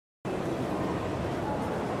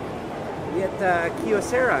at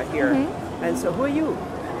Kyocera here. And so who are you?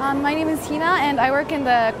 My name is Hina, and I work in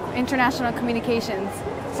the international communications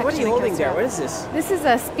section. So what are you holding there? What is this? This is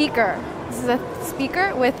a speaker. This is a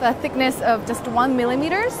speaker with a thickness of just 1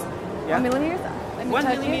 millimeter. Yeah. 1 millimeter? 1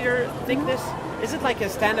 millimeter thickness? Is it like a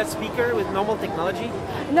standard speaker with normal technology?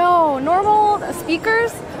 No, normal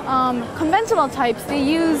speakers, conventional types, they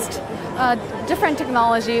used different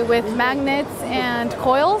technology with magnets and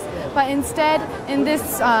coils, but instead in this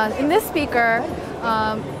speaker,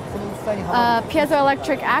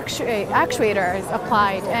 piezoelectric actuator is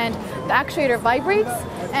applied, and the actuator vibrates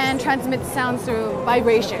and transmits sounds through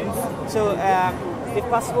vibrations. So, if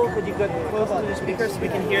possible, could you get close to the speaker so we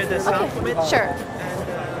can hear the sound from it? Sure.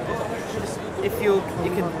 And if you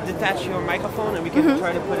can detach your microphone and we can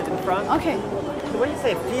try to put it in front. Okay. So what do you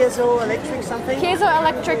say? Piezoelectric something?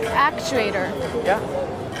 Piezoelectric actuator. Yeah.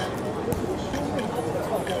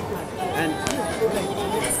 And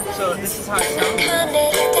so this is how it sounds.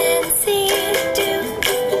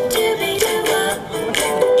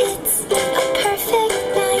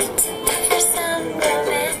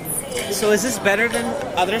 So is this better than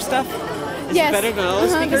other stuff? Is it better than other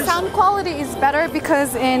speakers? The sound quality is better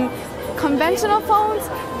because in conventional phones,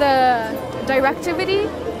 the directivity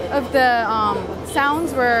of the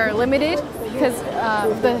sounds were limited because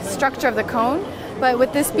of the structure of the cone. But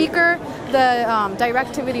with this speaker, the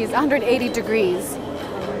directivity is 180 degrees.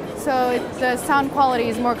 So the sound quality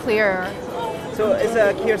is more clear. So is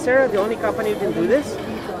Kyocera the only company who can do this?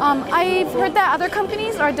 I've heard that other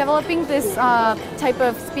companies are developing this type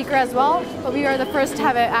of speaker as well, but we are the first to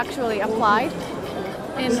have it actually applied.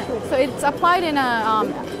 So it's applied in a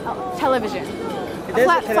television. There's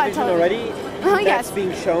a television already that's yes.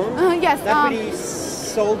 being shown? Yes. Not really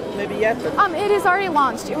sold maybe yet? But it is already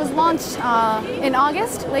launched. It was launched in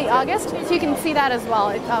August, late August, so you can see that as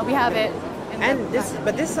well. We have it.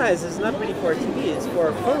 But this size is not really for TV, it's for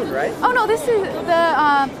a phone, right? Oh no,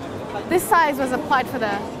 this size was applied for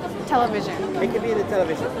the television. It could be in the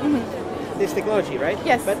television. This technology, right?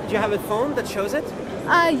 Yes. But do you have a phone that shows it?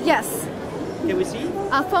 Yes. Can we see?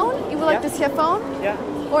 A phone? You would like to see a phone? Yeah.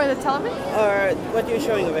 Or the television? Or what are you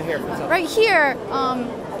showing over here, for example? Right here,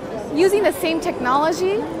 using the same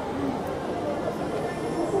technology.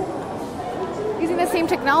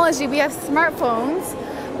 We have smartphones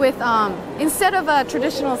with instead of a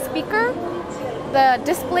traditional speaker, the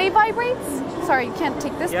display vibrates. Sorry, you can't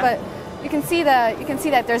take this, but you can see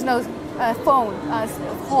that there's no phone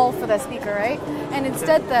hole for the speaker, right? And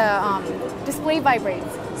instead the display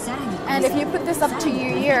vibrates. And if you put this up to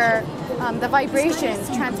your ear, the vibrations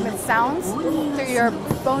transmit sounds through your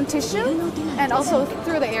bone tissue and also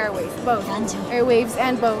through the airwaves, both airwaves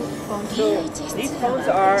and bone tissue. So these phones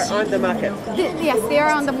are on the market? Yes, they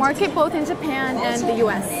are on the market both in Japan and the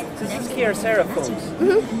US. So this is Kyocera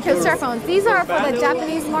phones? Kyocera phones. These are for the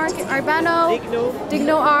Japanese market. Urbano,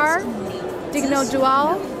 Digno R, Digno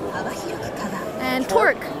Dual, and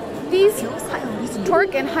Torque. These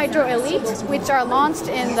Torque and Hydro Elite, which are launched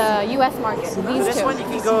in the US market. These this two. one you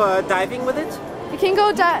can go diving with it? You can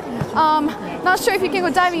go not sure if you can go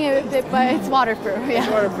diving with it, but it's waterproof. Yeah. It's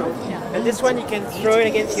waterproof. Yeah. And this one you can throw it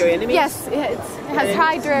against your enemies? Yes, it has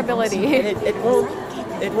high durability. It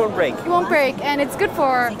won't break. It won't break, and it's good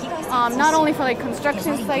for not only for like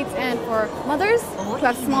construction sites and for mothers who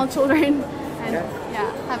have small children and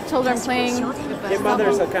have children playing with the Your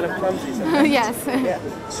mothers are kind of clumsy sometimes. Yes. Yeah.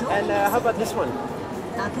 And how about this one?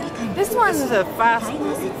 This one. This is a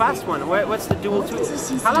fast one. What's the dual two?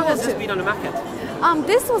 How long has this been on the market?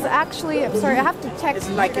 This was actually, I'm sorry, I have to check. Is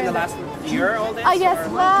it like in the last year all this? Yes,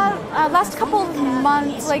 last couple of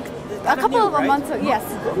months, like a couple of months. Yes,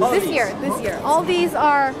 this year. All these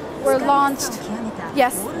were launched.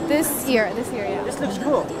 Yes, this year. Yeah. This looks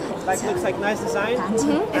cool. Looks like nice design. It's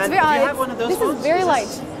and very. Do you have one of those this phones? Is very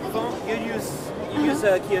light. You use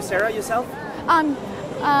Kyocera yourself? I'm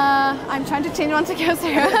trying to change one to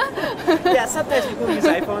Kyocera. Yeah, sometimes people use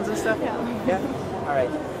iPhones and stuff. Yeah. All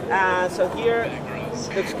right. So here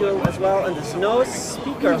looks cool as well, and there's no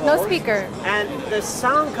speaker. No speaker. And the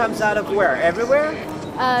sound comes out of where? Everywhere?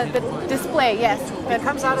 The display, yes. It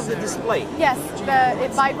comes out of the display. Yes,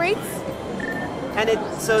 it vibrates. And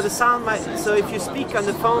so the sound so if you speak on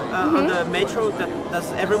the phone on the metro,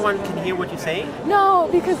 does everyone can hear what you're saying? No,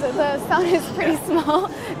 because the sound is pretty small,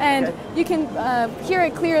 and you can hear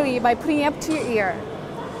it clearly by putting it up to your ear.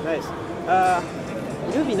 Nice.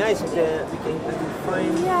 It would be nice if we can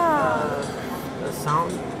find a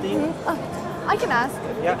sound thing. I can ask.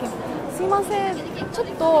 Yeah. すいません。ちょっ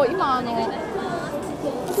と今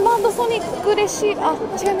スマートソニックレシーバ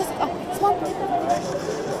ー、違いますか？スマート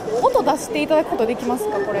音出していただくことできます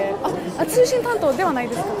か？これ通信担当ではない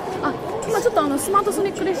ですか？今ちょっとスマートソ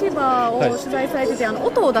ニックレシーバーを取材されてて、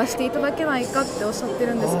音を出していただけないかっておっしゃって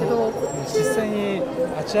るんですけど、実際に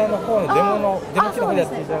あちらの方のデモ機の方でやっ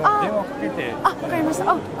ていただいて電話をかけて。わかりまし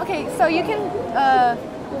た。Okay, so you can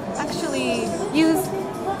actually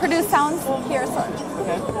produce sounds here. So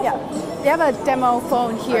yeah, they have a demo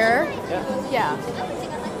phone here. Yeah.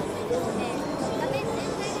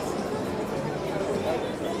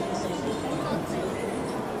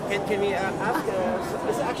 Can we ask,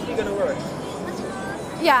 is it actually going to work?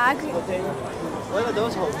 Yeah. What are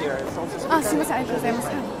those holes here? It's also speaker? すみません、ありがとうございます。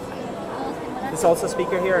 It's also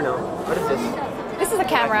speaker here or no? What is this? This is a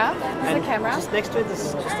camera. This is a And camera. just next to it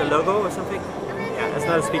is just a logo or something? Yeah, it's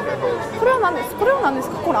not a speaker hole. これは何です？これは何です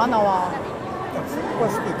か？この穴は。ここは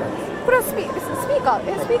スピーカーです。これはスピーカー。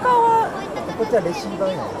スピーカーはこちらレシーバ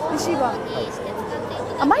ーになります。レシーバー。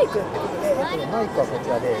マイク。マイクはこち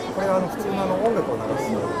らで、これは普通の音楽を流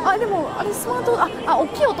す。でもスマート大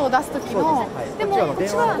きい音を出す時の。でもこっ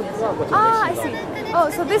ちはI see. Oh,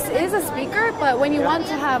 so this is a speaker, but when you want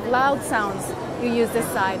to have loud sounds, you use this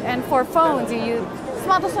side, and for phones, you use ス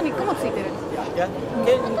マートソニックもついてる。Yeah.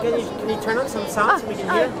 Can you turn on some sounds we can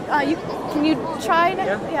hear? Can you try?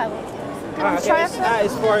 Yeah. Can you try it?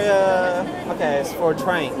 It's for it's for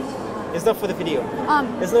trying. It's not for the video.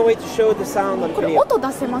 There's no way to show the sound on これ video. 音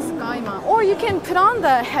出せますか今 Or you can put on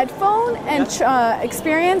the headphone and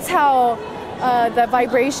experience how the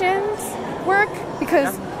vibrations work.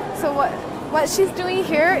 Because so what she's doing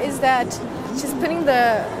here is that she's putting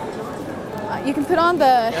the you can put on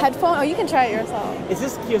the headphone. Oh, you can try it yourself. Is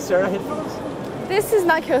this Kyocera headphones? This is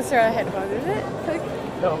not Kyocera headphones, is it?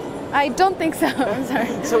 No. I don't think so. I'm sorry.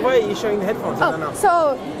 So why are you showing the headphones? I don't know.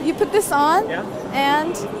 So you put this on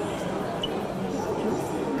and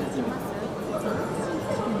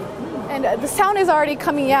the sound is already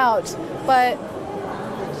coming out, but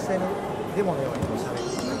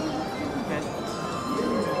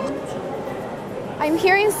I'm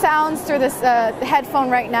hearing sounds through this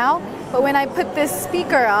headphone right now, but when I put this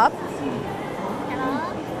speaker up,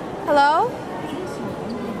 hello?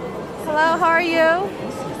 Hello, how are you?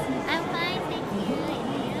 I'm fine, thank you.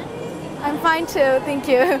 I'm fine too, thank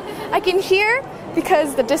you. I can hear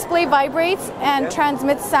because the display vibrates and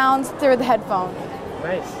transmits sounds through the headphone.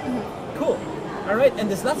 Nice. Cool. All right, and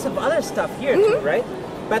there's lots of other stuff here too, right?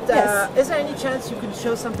 But is there any chance you could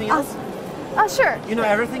show something else? Sure. You know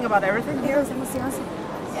everything about everything here?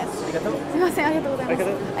 Yes. Arigatou.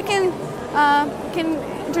 I can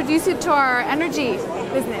introduce you to our energy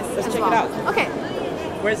business. Let's as check well. it out. Okay.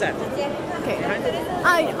 Where's that? Okay. Behind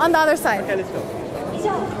it? On the other side. Okay, let's go.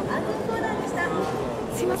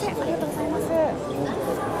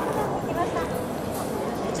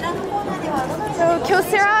 So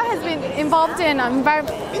Kyocera has been involved in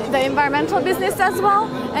the environmental business as well,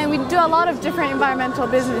 and we do a lot of different environmental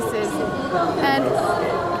businesses. And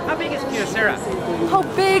how big is Kyocera? How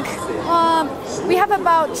big? We have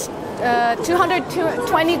about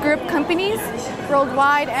 220 group companies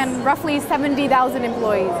worldwide and roughly 70,000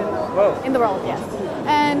 employees in the world. Yes.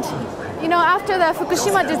 And you know, after the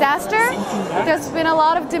Fukushima disaster, there's been a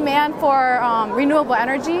lot of demand for renewable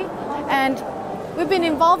energy, and we've been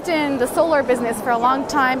involved in the solar business for a long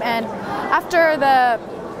time, and after the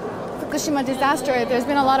Fukushima disaster, there's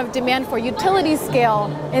been a lot of demand for utility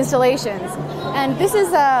scale installations. And this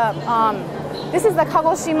is the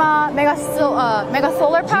Kagoshima mega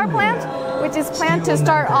solar power plant, which is planned to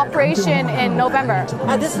start operation in November.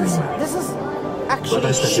 This is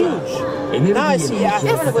actually huge. Now I see. I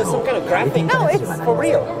thought it was some kind of graphic. No, it's for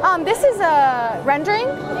real. This is a rendering,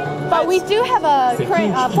 but we do have a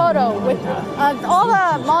current photo with all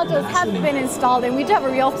the modules have been installed, and we do have a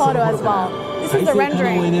real photo as well. This is the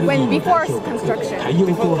rendering before construction.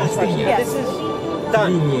 Before construction. Yes. This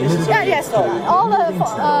is done. Yes. All the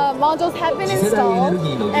modules have been installed,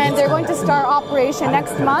 and they're going to start operation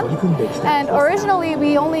next month. And originally,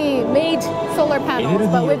 we only made solar panels,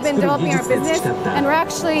 but we've been developing our business, and we're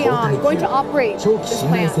actually going to operate this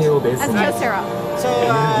plant as Kyocera. So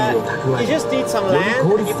you just need some land,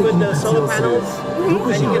 and you put the solar panels, and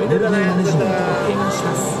you can do the land with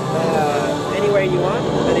anywhere you want,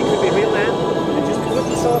 and it could be real land. And just put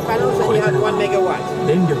the solar panels, and you have 1 megawatt.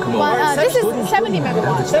 Well, this is 70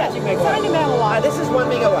 megawatts. 70 megawatts. 70 megawatts. This is 1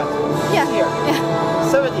 megawatt. Yeah. Here.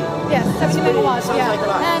 Yeah. 70. Yes, 70 megawatts. Sounds like a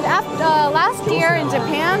lot. And after last year in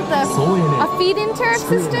Japan, a feed-in tariff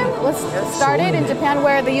system was started in Japan,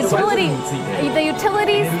 where the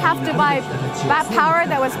utilities have to buy that power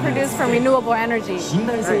that was produced from renewable energy.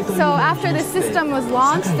 So after the system was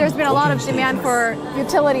launched, there's been a lot of demand for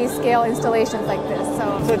utility scale installations like this.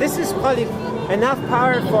 So this is probably enough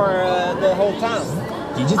power for the whole town.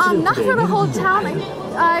 Not for the whole town.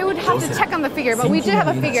 I would have to check on the figure, but we do have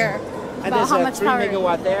a figure And about there's how a much 3 power.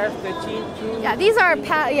 megawatt there, 13, 2. Yeah, these are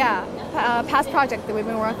past projects that we've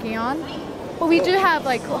been working on. But we do have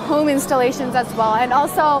like home installations as well, and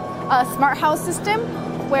also a smart house system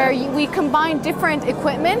where we combine different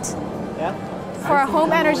equipment Yeah. for a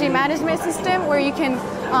home energy management system where you can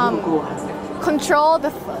control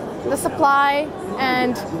the supply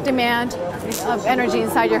and demand of energy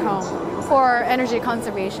inside your home for energy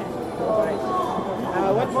conservation.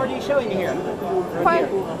 What more do you show in here?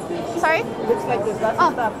 Sorry? Looks like there's lots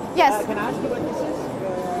of stuff. Yes. Can I ask you what this is?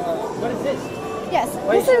 What is this? Yes,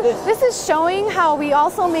 Why is this? this is showing how we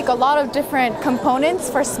also make a lot of different components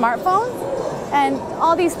for smartphones, and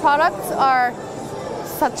all these products are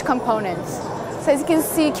such components. So as you can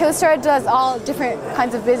see, Kyocera does all different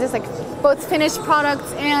kinds of business, like both finished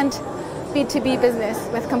products and B2B business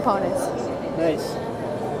with components. Nice.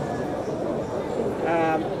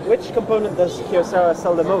 Which component does Kyocera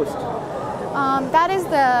sell the most? That is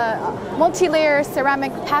the multi-layer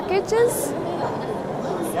ceramic packages.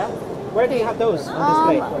 Yeah. Where do you have those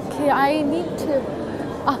on display? Okay, I need to.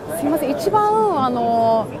 すみません。一番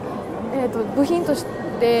部品とし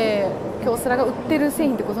て京セラが売ってる製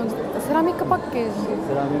品ってご存知ですか？セラミックパッケージ。セ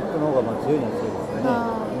ラミックの方が強いのは強いですよね。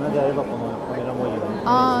今であればこのカメラもいいよね。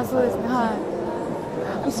そうですね。はい。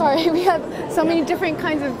I'm sorry, we have so many different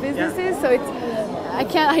kinds of businesses, so I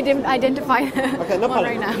can't identify Okay, no one problem.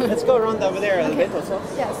 right now. Let's go around over there a little bit also.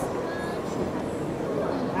 Yes.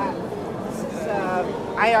 This is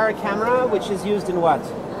IR camera, which is used in what?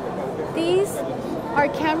 These are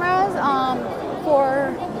cameras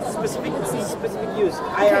for Specific use.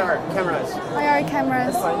 IR cameras. IR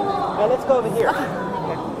cameras. Fine. Let's go over here.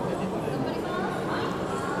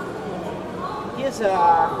 Here's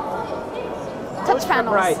Touch ultra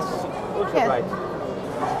panels. bright. Ultra Yes. bright.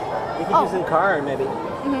 You can use in car maybe.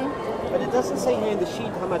 But it doesn't say here in the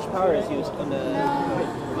sheet how much power is used on the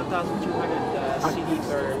 1,200 CD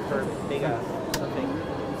per mega something.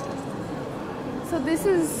 So this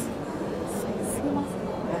is.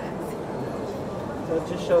 So it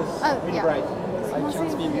just shows really yeah. bright.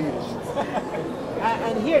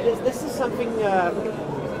 And here, this is something that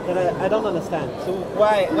I don't understand. So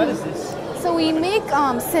why? What is this? So we make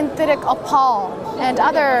synthetic opal and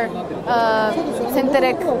other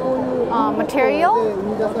synthetic material,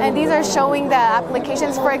 and these are showing the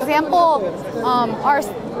applications. For example, our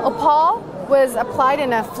opal was applied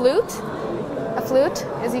in a flute,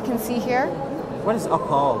 as you can see here. What is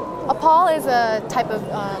opal? Opal is a type of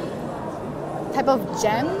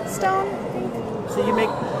gemstone. So you make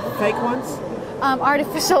fake ones?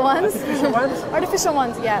 Artificial ones. Artificial ones? Artificial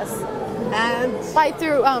ones, yes. And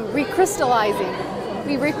Through recrystallizing.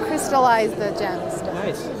 We recrystallize the gems.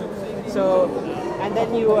 nice. So, and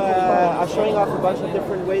then you are showing off a bunch of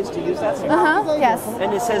different ways to use that. Yes.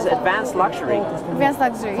 And it says advanced luxury. Advanced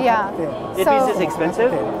luxury, yeah. Is this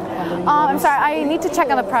expensive? I'm sorry, I need to check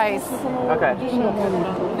on the price. Okay.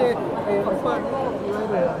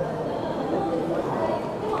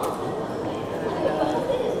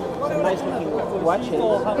 Some nice looking watches.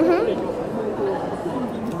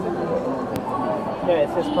 Yeah, it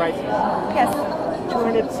says prices. Yes.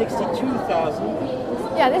 262,000.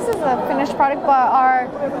 Yeah, this is a finished product, but our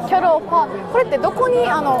Kyocera opal. これってどこにフ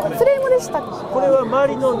レームでしたっけ？これは周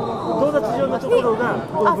りのドーナツ状のところが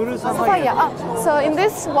このブルーサファイア。So in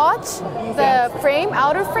this watch, the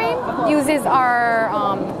outer frame uses our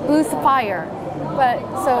blue sapphire. But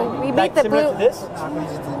so we make Like the similar blue. to this?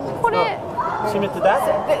 これ Similar to that?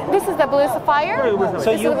 This is the blue sapphire.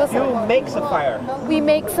 So This is you the blue make sapphire. We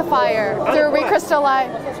make sapphire of through what?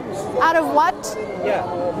 recrystallize. Out of what? Yeah.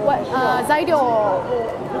 What 材料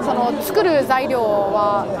その作る材料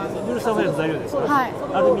はブルーサファイアの材料ですか？はい。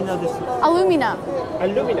アルミナです。アルミナ。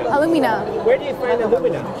 Alumina. アルミナ。 Where do you find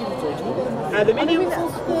alumina? Aluminium?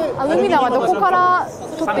 アルミナはどこから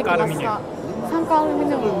取ってきますか？酸化アルミ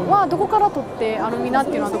ニウムはどこから取ってアルミナっ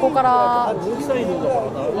ていうのはどこから？オーキサイ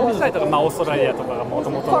ドがオーストラリアとかがもと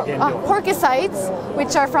もとの原料。Porkisites,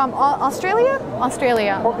 which are from Australia.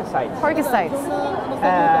 Porkisites.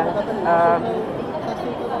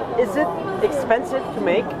 Is it expensive to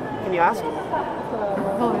make? Can you ask?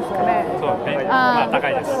 どうですかね。そうね。まあ高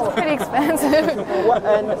いです。Pretty expensive.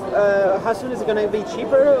 And how soon is it going to be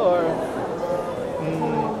cheaper or?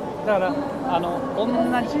 だから同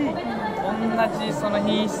じその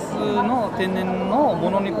品質の天然の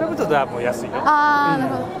ものに比べるとだいぶ安いよ。なるほ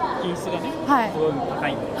ど。品質がね、はい。すごい高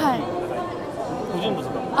いんで。はい。不純物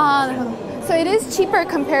が。なるほど。So it is cheaper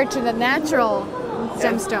compared to the natural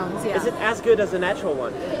gemstones. Yeah. Is it as good as the natural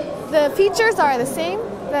one? The features are the same.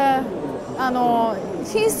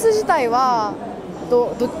 品質自体は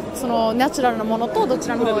そのナチュラルなものとどち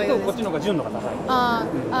らの方がいいですか？こっちの方が純度が高い。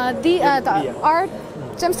Our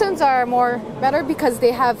gemstones are more better because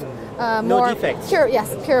they have more defects.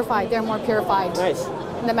 Purified. They're more purified Nice.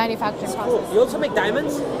 in the manufacturing Cool. process. You also make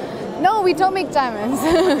diamonds? No, we don't make diamonds.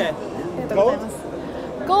 Okay. Gold?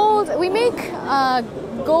 Gold. We make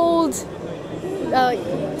gold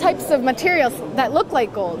types of materials that look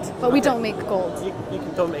like gold, but we don't make gold. You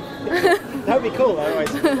don't make. That would be cool. Otherwise,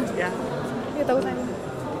 yeah. ありがとうございます。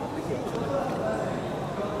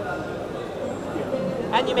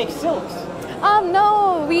 And you make silks.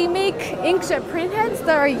 No, we make inkjet printheads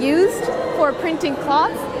that are used for printing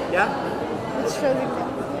cloth. Yeah. Which shows you.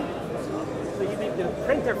 So you make the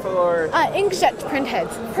printer for Inkjet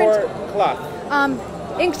printheads. for cloth.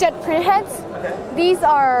 Inkjet printheads. Okay. These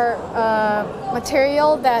are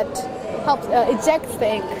material that helps eject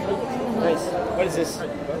the ink. Nice. What is this?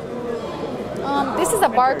 This is a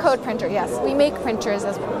barcode printer. Yes, we make printers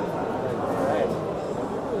as well.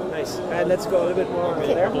 Right. Nice. And let's go a little bit more over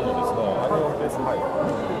there.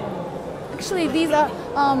 Actually, these are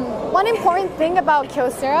one important thing about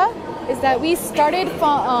Kyocera is that we started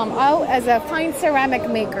out as a fine ceramic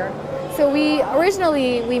maker. So we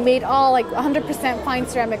originally made all like 100% fine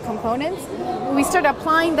ceramic components. We started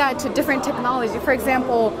applying that to different technology. For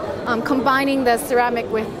example, combining the ceramic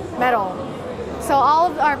with metal. So all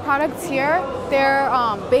of our products here, they're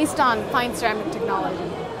based on fine ceramic technology.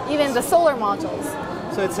 Even the solar modules.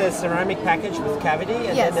 So it's a ceramic package with cavity,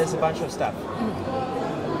 and Yes. then there's a bunch of stuff.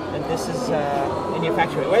 And this is in your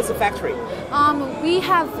factory. Where's the factory? We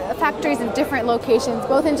have factories in different locations,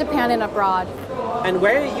 both in Japan and abroad. And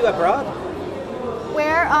where are you abroad?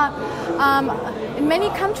 Where in many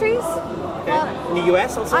countries. Okay. In the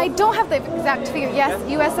US also? I don't have the exact figure. Yes,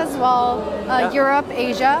 US as well, Europe,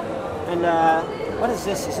 Asia. And what is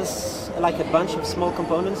this? Is this like a bunch of small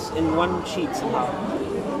components in one sheet somehow?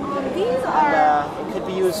 These are It could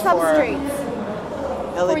be used substrates.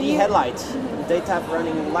 for LED you. headlights, daytime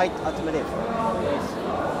running light automotive.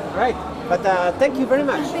 Right. But thank you very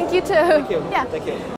much. Thank you too. Thank you. Yeah. Thank you.